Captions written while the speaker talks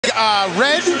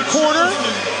red corner,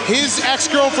 his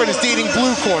ex-girlfriend is dating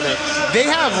blue corner. They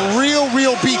have real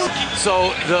beef.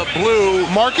 So the blue,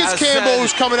 Marcus Campbell,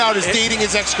 who's coming out, is dating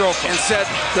his ex-girlfriend. And said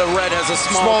the red has a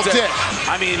small dick. dick.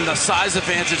 I mean, the size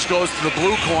advantage goes to the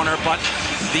blue corner, but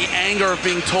the anger of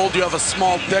being told you have a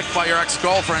small dick by your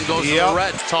ex-girlfriend goes to the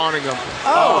red. Taunting him.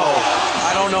 Oh,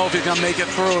 I don't know if he can make it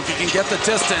through. If he can get the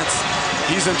distance,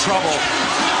 he's in trouble.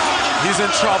 He's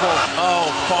in trouble. Oh,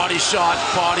 body shot,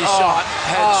 headshot,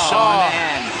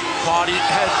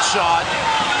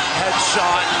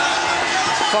 headshot.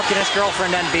 Fucking his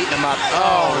girlfriend then beating him up.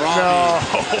 Oh, no.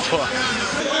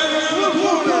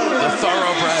 The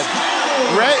thoroughbred.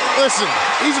 Red, listen,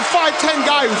 he's a 5'10"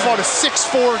 guy who fought a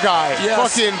 6'4" guy. Yes.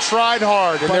 Fucking tried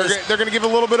hard. And they're going to give a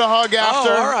little bit of hug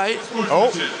after. Oh, all right.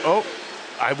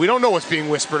 We don't know what's being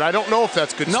whispered. I don't know if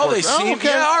that's good. No, sport. they seem. Okay.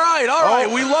 Yeah, all right.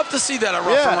 We love to see that at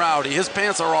Rough and Rowdy. His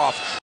pants are off.